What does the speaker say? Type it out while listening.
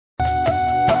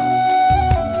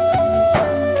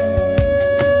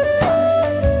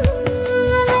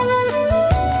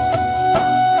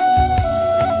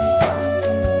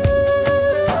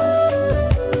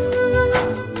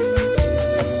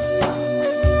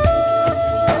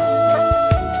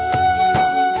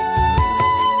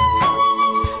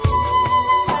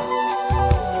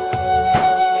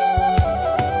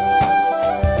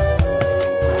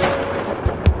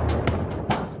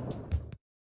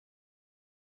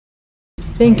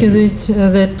Thank you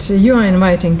that you are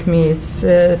inviting me. It's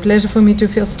a pleasure for me to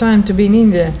first time to be in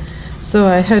India. So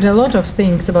I heard a lot of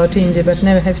things about India, but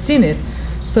never have seen it.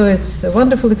 So it's a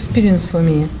wonderful experience for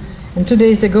me. And 2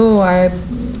 days ago, I'm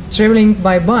traveling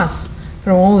by bus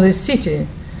from all this city.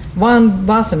 One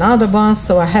bus, another bus,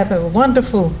 so I have a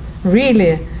wonderful,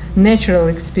 really natural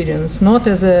experience, not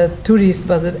as a tourist,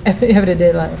 but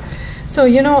everyday life. So,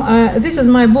 you know, this is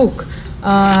my book,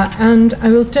 and I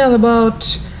will tell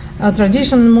about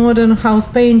traditional modern house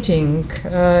painting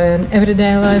and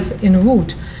everyday life in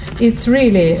wood. It's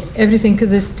really everything.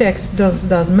 This text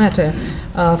does matter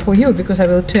for you, because I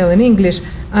will tell in English.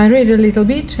 I read a little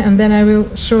bit, and then I will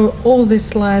show all these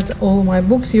slides, all my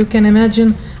books. You can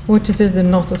imagine what is it in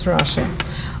North Russia.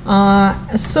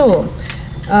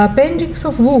 Paintings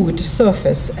of wood,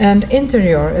 surface and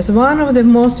interior is one of the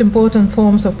most important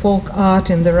forms of folk art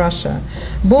in the Russia,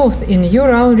 both in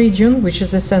Ural region, which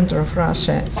is the center of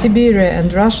Russia, Siberia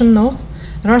and Russian North.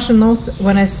 Russian North,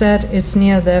 when I said it's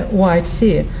near the White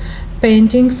Sea.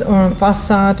 Paintings on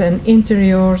facade and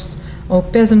interiors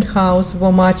of peasant house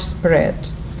were much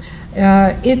spread.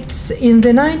 It's in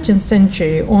the 19th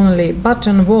century only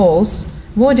button walls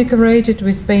were decorated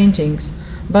with paintings,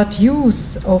 but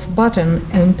use of button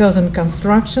and peasant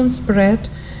construction spread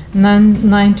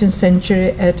 19th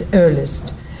century at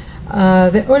earliest.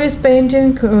 The earliest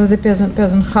painting of the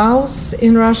peasant house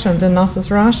in Russia and the north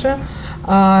of Russia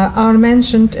are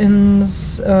mentioned in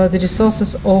the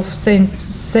resources of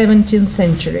 17th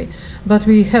century, but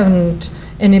we haven't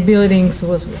any buildings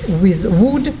with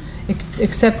wood,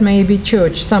 except maybe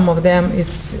church. Some of them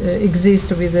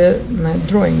exist with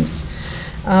drawings.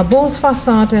 Both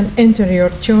facade and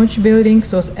interior church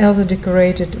buildings was also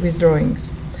decorated with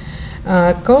drawings.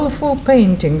 Colorful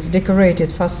paintings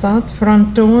decorated facade,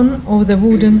 fronton of the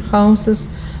wooden houses,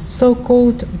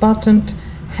 so-called buttoned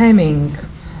hemming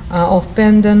of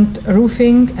pendant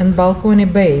roofing and balcony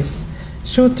base,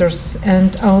 shutters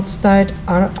and outside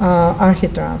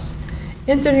architraves.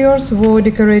 Interiors were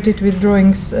decorated with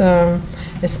drawings,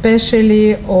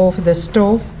 especially of the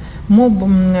stove,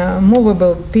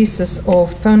 movable pieces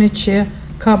of furniture,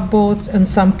 cupboards, and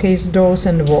some case doors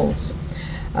and walls.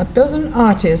 Peasant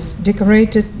artists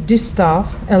decorated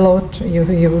distaff a lot. You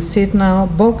will see it now.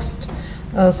 Boxed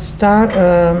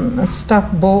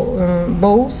stuffed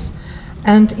bows,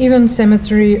 and even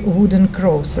cemetery wooden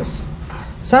crosses.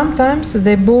 Sometimes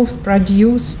they both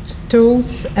produced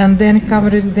tools and then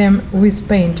covered them with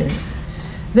paintings.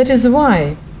 That is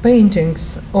why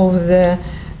paintings of the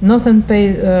northern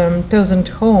peasant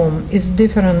home is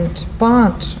different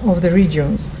part of the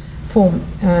regions form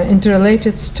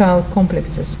interrelated style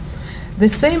complexes. The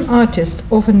same artist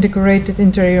often decorated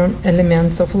interior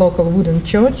elements of local wooden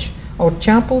church or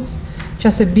chapels,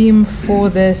 just a beam for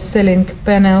the ceiling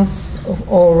panels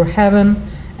or heaven,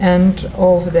 and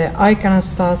of the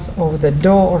iconostase of the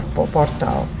door or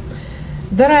portal.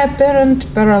 There are apparent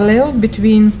parallels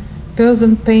between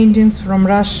peasant paintings from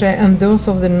Russia and those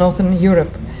of the Northern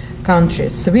Europe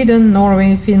countries, Sweden,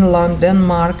 Norway, Finland,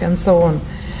 Denmark, and so on.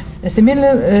 A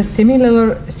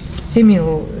similar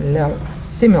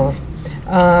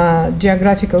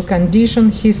geographical condition,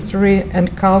 history,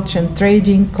 and culture and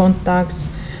trading contacts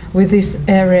with this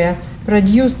area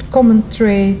produced common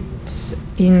traits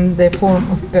in the form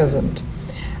of peasant.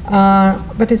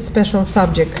 But it's special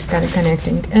subject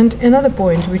connecting. And another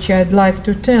point which I'd like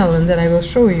to tell, and then I will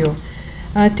show you.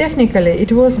 Technically,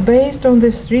 it was based on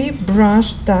the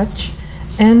three-brush touch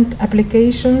and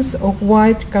applications of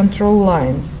white control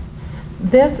lines.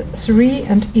 That free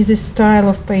and easy style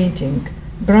of painting,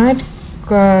 bright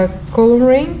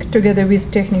coloring together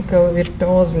with technical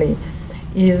virtuosity,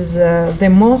 is the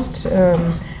most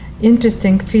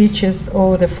interesting features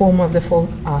of the form of the folk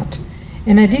art.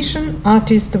 In addition,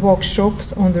 artist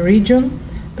workshops on the region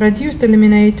produced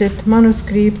illuminated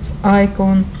manuscripts,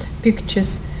 icon,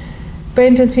 pictures,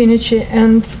 painted furniture,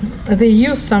 and they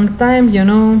use some time, you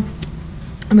know,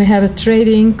 we have a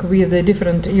trading with the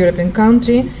different European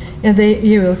country, and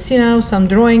you will see now some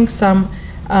drawings, some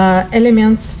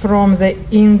elements from the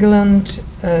England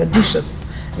dishes.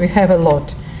 We have a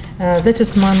lot. That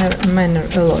is manner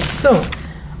a lot. So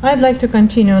I'd like to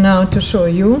continue now to show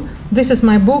you. This is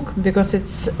my book because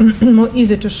it's more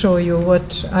easy to show you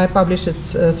what I published it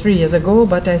 3 years ago,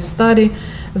 but I study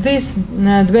this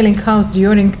dwelling house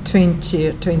during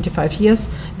 25 years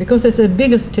because it's the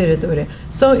biggest territory.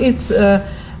 So it's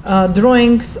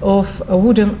drawings of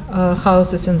wooden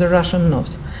houses in the Russian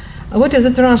North. What is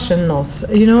it, Russian North?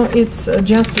 You know, it's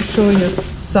just to show you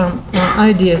some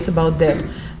ideas about that.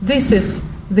 There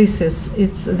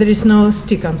is no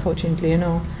stick, unfortunately, you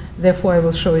know. Therefore, I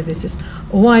will show you this is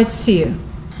White Sea.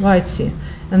 White Sea.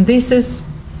 and this is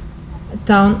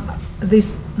town.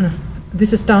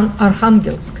 This is town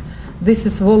Arkhangelsk. This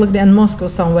is Vologda and Moscow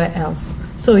somewhere else.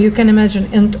 So you can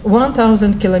imagine, in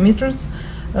 1,000 kilometers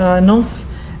north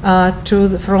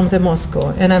from the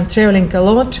Moscow, and I'm traveling a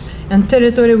lot, and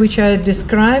territory which I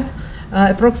describe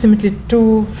approximately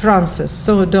 2 Frances.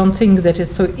 So don't think that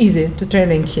it's so easy to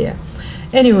traveling here.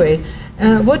 Anyway,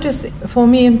 what is for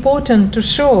me important to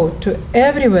show to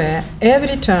everywhere,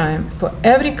 every time, for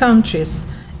every countries,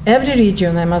 every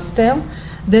region, I must tell,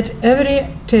 that every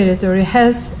territory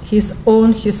has his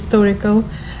own historical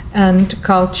and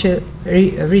culture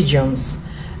regions.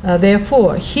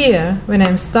 Therefore, here, when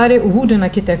I'm studying wooden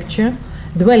architecture,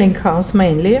 dwelling house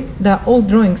mainly, there are all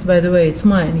drawings, by the way, it's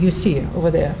mine, you see over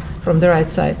there from the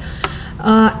right side.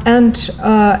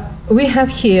 We have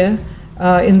here,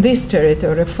 in this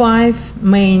territory, 5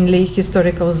 mainly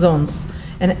historical zones.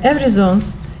 And every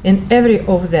zones, in every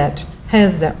of that,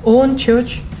 has their own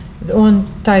church, their own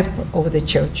type of the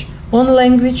church, own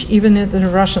language, even in the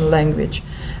Russian language,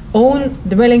 own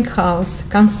dwelling house,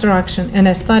 construction, and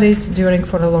I studied during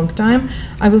for a long time.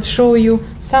 I will show you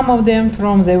some of them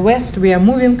from the west. We are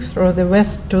moving from the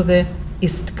west to the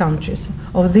east countries,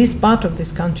 of this part of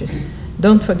these countries.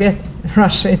 Don't forget,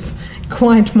 Russia, it's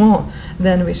quite more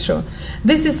than we show.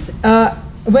 This is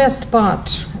west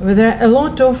part, where there are a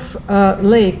lot of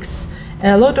lakes,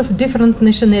 a lot of different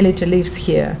nationality lives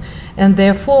here, and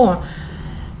therefore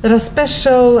there are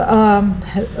special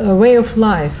way of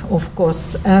life, of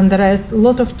course, and there are a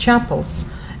lot of chapels,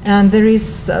 and there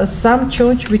is some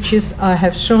church which is, I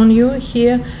have shown you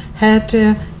here, had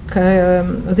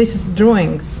this is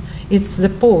drawings. It's the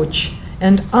porch,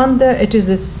 and under it is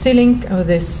the ceiling of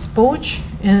this porch,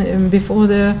 and before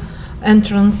the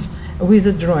entrance with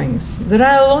the drawings. There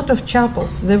are a lot of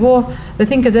chapels. I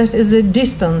think that is the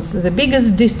distance, the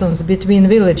biggest distance between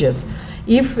villages.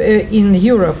 If in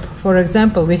Europe, for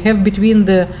example, we have between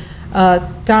the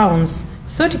towns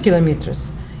 30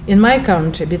 kilometers, in my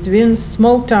country, between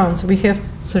small towns, we have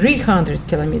 300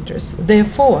 kilometers.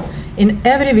 Therefore, in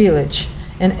every village,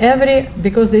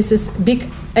 because this is big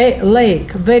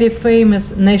lake, very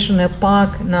famous national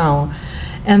park now,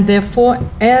 and therefore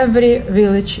every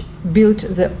village built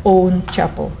their own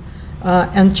chapel.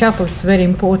 And chapel is very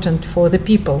important for the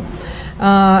people.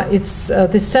 It's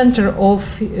the center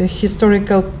of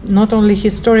historical, not only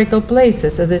historical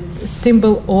places, as a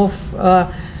symbol of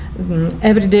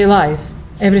everyday life,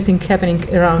 everything happening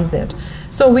around that.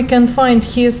 So we can find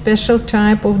here special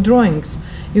type of drawings.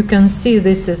 You can see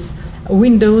this is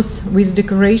windows with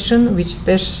decoration, which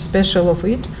special of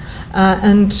it,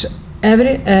 and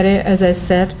every area, as I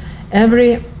said,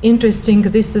 every interesting.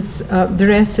 This is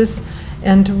dresses.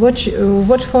 And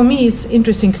what for me is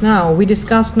interesting now, we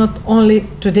discussed not only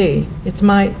today, it's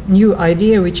my new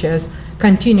idea which has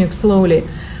continued slowly,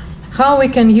 how we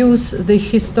can use the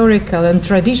historical and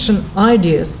tradition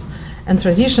ideas and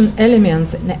tradition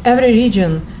elements in every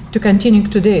region to continue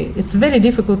today. It's very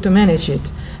difficult to manage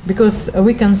it, because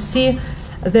we can see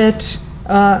that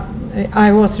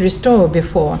I was restored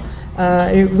before.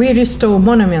 We restore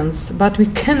monuments, but we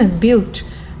cannot build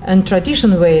in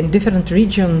traditional way in different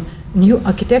region new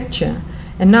architecture,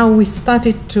 and now we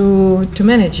started to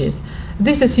manage it.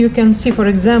 This is, you can see, for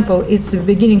example, it's the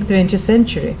beginning 20th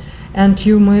century, and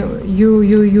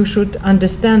you should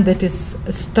understand that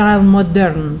it's style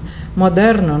modern,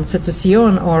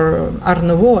 secession or Art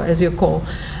Nouveau, as you call,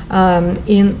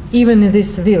 even in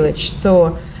this village.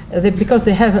 So, because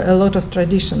they have a lot of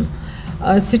tradition.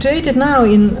 Situated now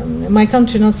in my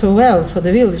country, not so well for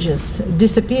the villages,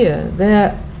 disappear.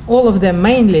 They're all of them,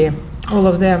 mainly all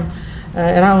of them,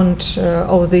 around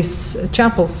all these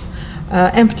chapels,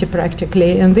 empty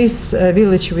practically. In this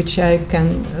village, which I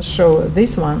can show,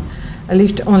 this one,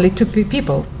 lived only 2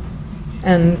 people,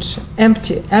 and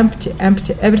empty,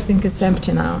 everything is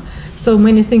empty now. So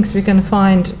many things we can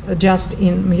find just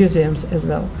in museums as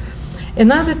well.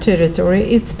 Another territory,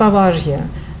 it's Bavaria.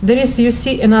 There is, you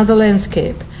see, another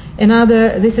landscape,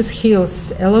 this is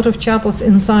hills, a lot of chapels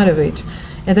inside of it,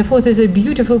 and therefore it is a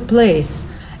beautiful place.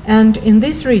 And in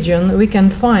this region, we can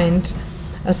find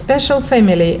a special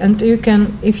family, and you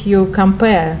can, if you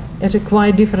compare at a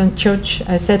quite different church,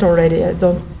 I said already, I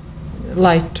don't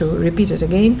like to repeat it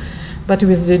again, but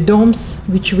with the domes,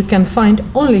 which we can find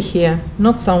only here,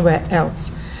 not somewhere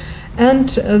else. And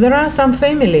there are some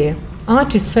family,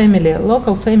 artist family,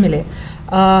 local family.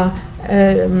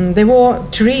 There were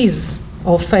trees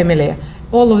of family.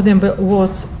 All of them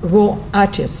were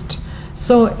artists.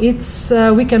 So it's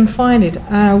we can find it.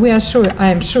 We are sure. I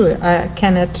am sure. I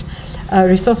cannot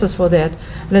resources for that.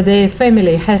 That the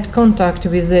family had contact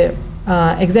with the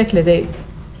exactly the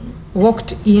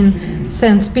walked in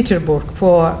St. Petersburg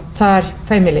for Tsar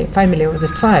family of the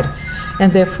Tsar,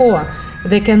 and therefore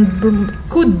they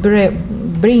could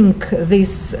bring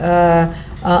this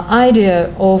idea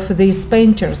of these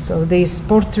painters, of these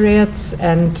portraits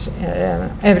and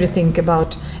everything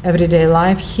about everyday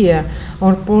life here.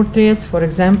 Or portraits, for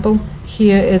example,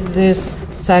 here at this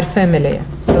Tsar family.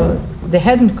 So they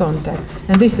hadn't contact,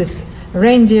 and this is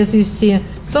reindeers you see.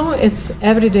 So it's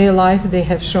everyday life. They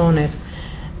have shown it.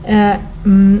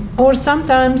 Or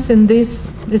sometimes in this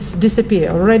disappear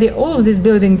already. All of these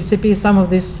buildings disappear. Some of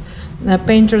these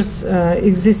painters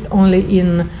exist only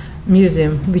in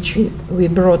museum, which we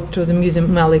brought to the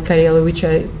Museum Mali Karely, which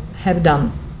I have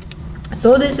done.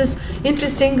 So this is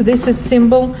interesting. This is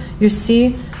symbol. You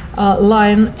see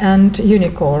lion and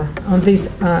unicorn on this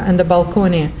and the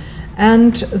balcony,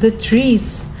 and the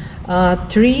trees.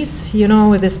 Trees, you know,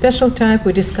 with a special type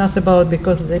we discuss about,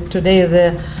 because today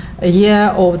the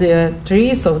year of the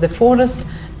trees of the forest.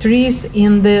 Trees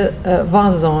in the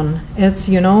vast zone. It's,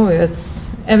 you know,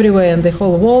 it's everywhere in the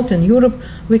whole world. In Europe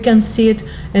we can see it,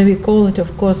 and we call it,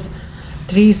 of course,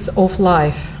 trees of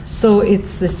life. So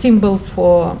it's a symbol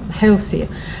for healthy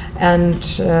and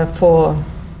for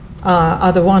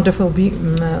other wonderful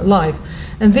life.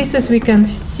 And this is, we can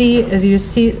see, as you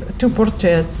see, two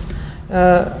portraits,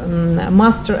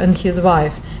 master and his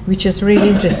wife, which is really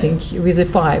interesting, with a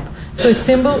pipe. So it's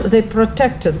symbol they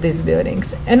protected these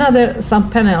buildings. Some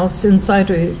panels inside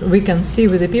we can see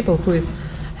with the people who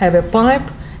have a pipe,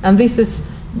 and this is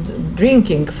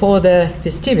drinking for the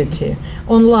festivity.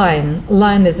 Online,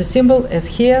 line is a symbol, as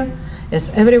here, as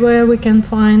everywhere we can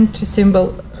find a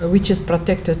symbol which is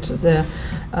protected the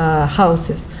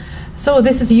houses. So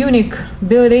this is unique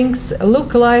buildings,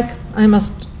 look like,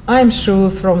 I'm sure,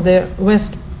 from the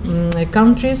West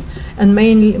countries, and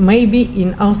mainly maybe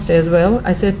in Austria as well.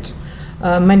 I said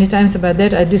many times about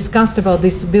that. I discussed about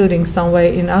this building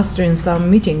somewhere in Austria in some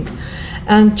meeting.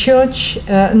 And church,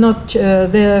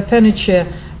 the furniture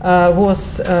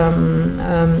was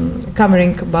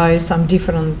covering by some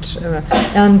different,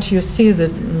 and you see the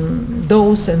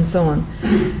doors and so on.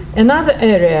 Another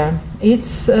area,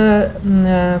 it's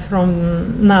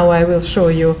from now I will show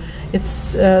you.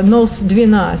 It's North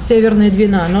Dvina, Severная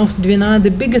Dvina, North Dvina, the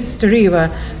biggest river,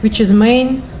 which is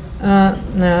main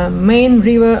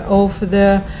river of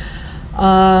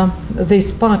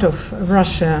this part of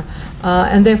Russia,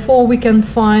 and therefore we can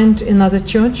find another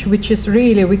church, which is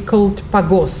really we called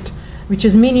pagost, which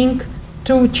is meaning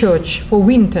two church for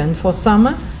winter and for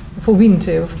summer. For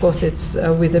winter, of course, it's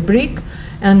with a brick,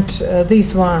 and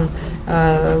this one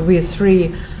with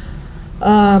three.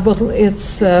 But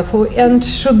it's for, and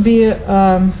should be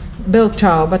bell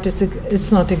tower, but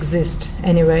it's not exist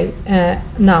anyway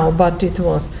now. But it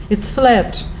was. It's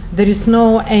flat. There is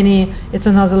no any. It's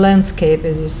another landscape,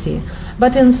 as you see.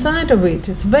 But inside of it,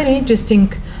 it's very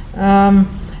interesting. Not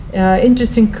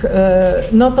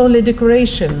only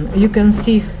decoration. You can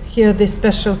see here the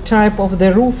special type of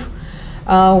the roof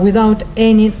without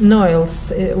any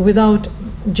noise, without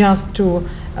just to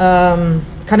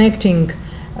connecting.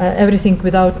 Everything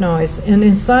without noise, and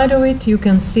inside of it you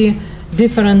can see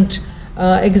different,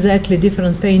 exactly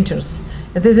different painters.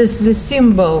 This is the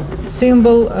symbol.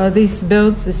 These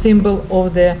birds, the symbol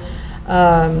of the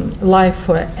life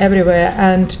everywhere,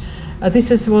 and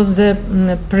this was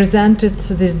presented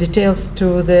these details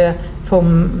to the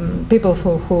people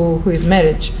who is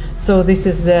marriage. So this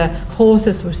is the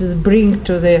horses which is bring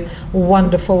to the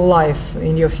wonderful life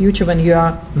in your future when you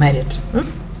are married.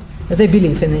 They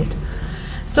believe in it.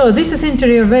 So this is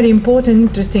interior, very important,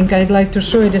 interesting. I'd like to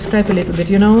show you, describe a little bit.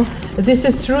 You know, this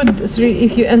is through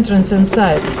if you entrance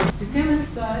inside. You come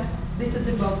inside. This is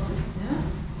the boxes. Yeah.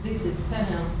 This is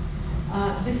panel.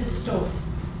 This is stove.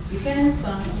 You come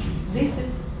inside. This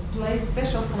is place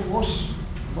special for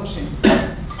washing.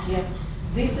 Yes.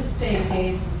 This is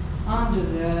staircase under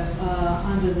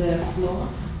the floor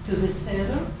to the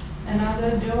cellar.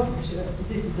 Another door,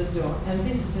 this is a door, and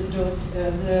this is a door,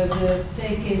 the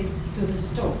staircase to the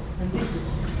stove, and this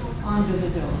is under the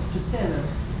door to cellar.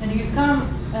 And you come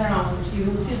around, you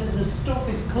will see that the stove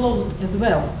is closed as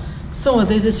well. So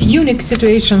there's this unique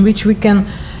situation which we can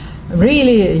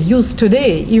really use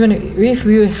today, even if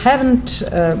we haven't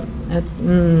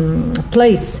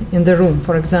place in the room,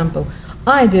 for example.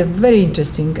 Idea, very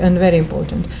interesting and very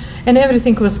important. And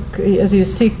everything was, as you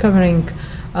see, covering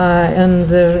and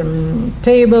the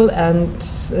table and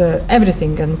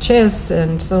everything, and chairs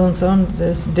and so on, so on.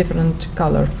 There's different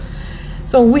color.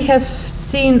 So we have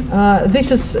seen this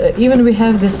is even we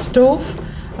have the stove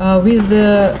with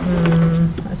the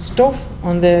stove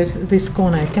on this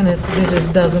corner. This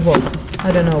doesn't work.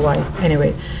 I don't know why.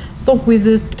 Anyway, stop with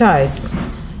the ties,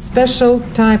 special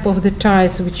type of the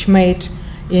ties which made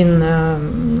in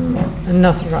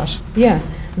North Russia. Yeah,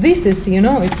 this is, you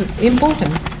know, it's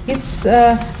important. Its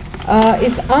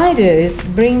idea is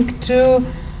bring to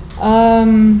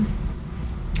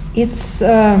its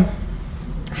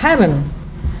heaven.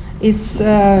 It's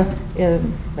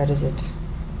where is it?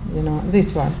 You know,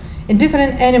 this one. And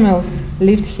different animals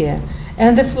lived here,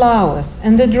 and the flowers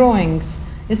and the drawings.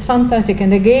 It's fantastic.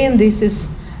 And again, this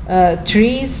is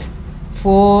trees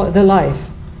for the life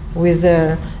with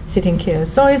sitting here.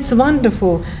 So it's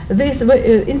wonderful. This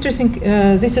interesting.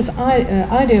 This is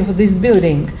idea of this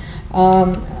building.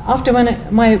 After when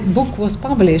my book was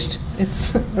published,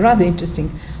 it's rather interesting.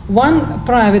 One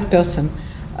private person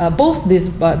bought this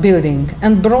building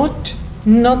and brought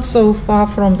not so far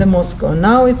from the Moscow.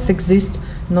 Now it exists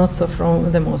not so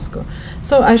from the Moscow.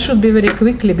 So I should be very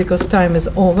quickly because time is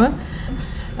over.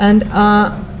 And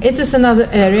it is another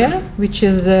area which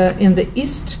is in the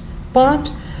east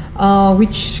part,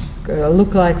 which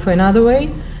look like for another way.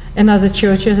 Another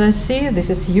church, as I see, this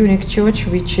is unique church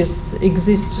which is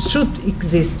should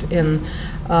exist in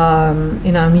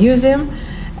our museum.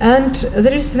 And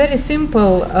there is very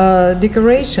simple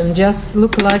decoration, just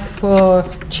look like for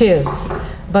chairs,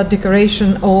 but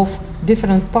decoration of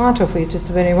different part of it is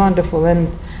very wonderful. And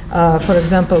for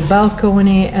example,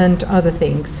 balcony and other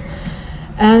things.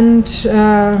 And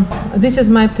this is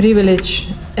my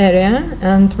privilege area,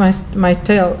 and I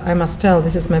must tell,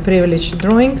 this is my privilege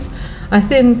drawings.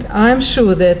 I'm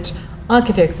sure that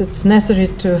architects, it's necessary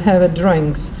to have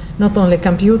drawings, not only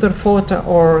computer photo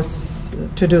or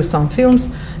to do some films,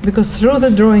 because through the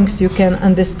drawings you can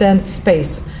understand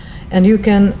space, and you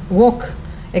can walk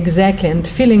exactly and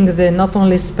feeling the not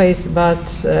only space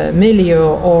but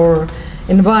milieu or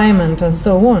environment and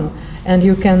so on, and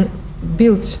you can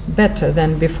build better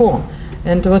than before.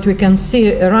 And what we can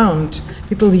see around,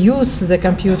 people use the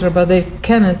computer but they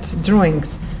cannot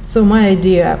drawings. So my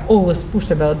idea, I always push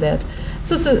about that.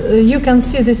 So you can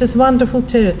see this is wonderful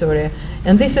territory,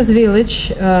 and this is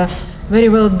village, very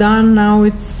well done. Now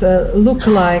it's look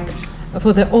like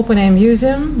for the open air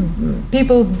museum,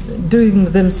 people doing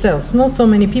themselves, not so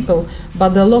many people, but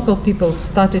the local people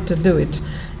started to do it,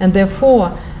 and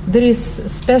therefore there is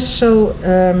special,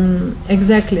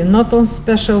 exactly, not on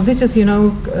special. This is, you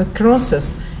know,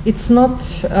 crosses. It's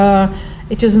not.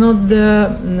 It is not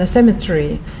the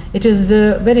cemetery. It is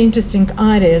a very interesting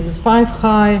idea. It's 5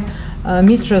 high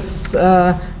meters.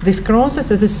 This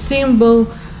crosses as a symbol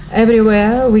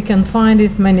everywhere. We can find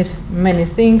it many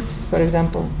things. For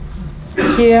example,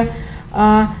 here,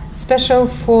 special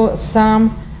for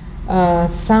some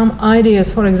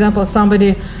ideas. For example,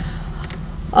 somebody,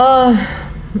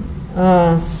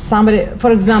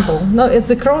 for example, no, it's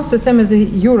a cross the same as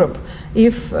Europe.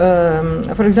 If,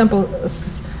 for example,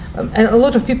 a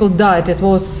lot of people died. It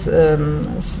was,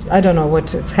 I don't know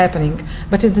what is happening,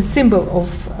 but it's a symbol of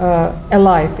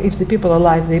alive. If the people are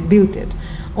alive, they built it,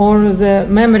 or the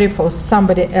memory for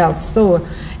somebody else. So,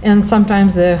 and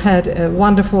sometimes they had a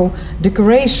wonderful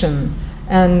decoration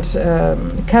and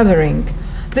covering.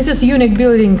 This is unique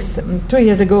buildings. 2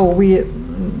 years ago, we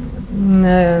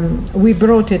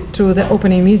brought it to the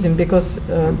opening museum because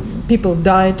people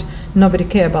died. Nobody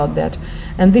cared about that.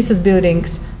 And this is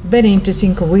buildings, very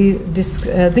interesting.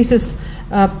 This is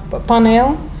a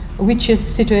panel which is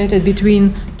situated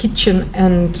between kitchen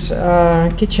and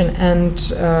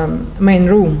main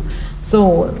room.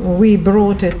 So we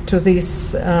brought it to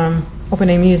this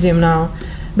opening museum now.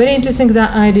 Very interesting, the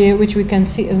idea which we can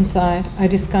see inside. I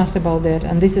discussed about that,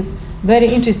 and this is very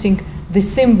interesting. The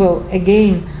symbol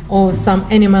again of some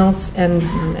animals, and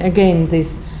again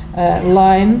this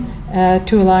line.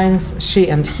 2 lines, she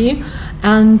and he,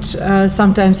 and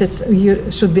sometimes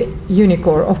should be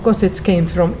unicorn. Of course, it came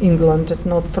from England,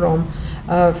 not from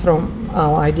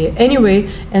our idea. Anyway,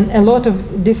 and a lot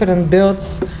of different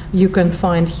birds you can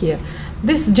find here.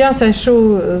 This just I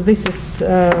show. This is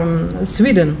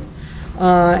Sweden.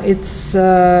 It's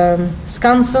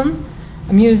Skansen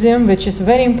Museum, which is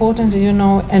very important, you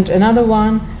know, and another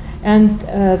one, and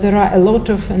there are a lot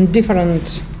of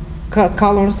different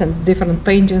colors and different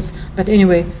paintings, but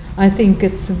anyway, I think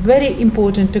it's very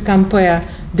important to compare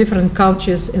different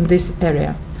cultures in this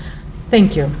area.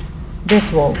 Thank you.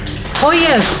 That's all. Oh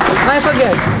yes, I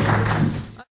forget.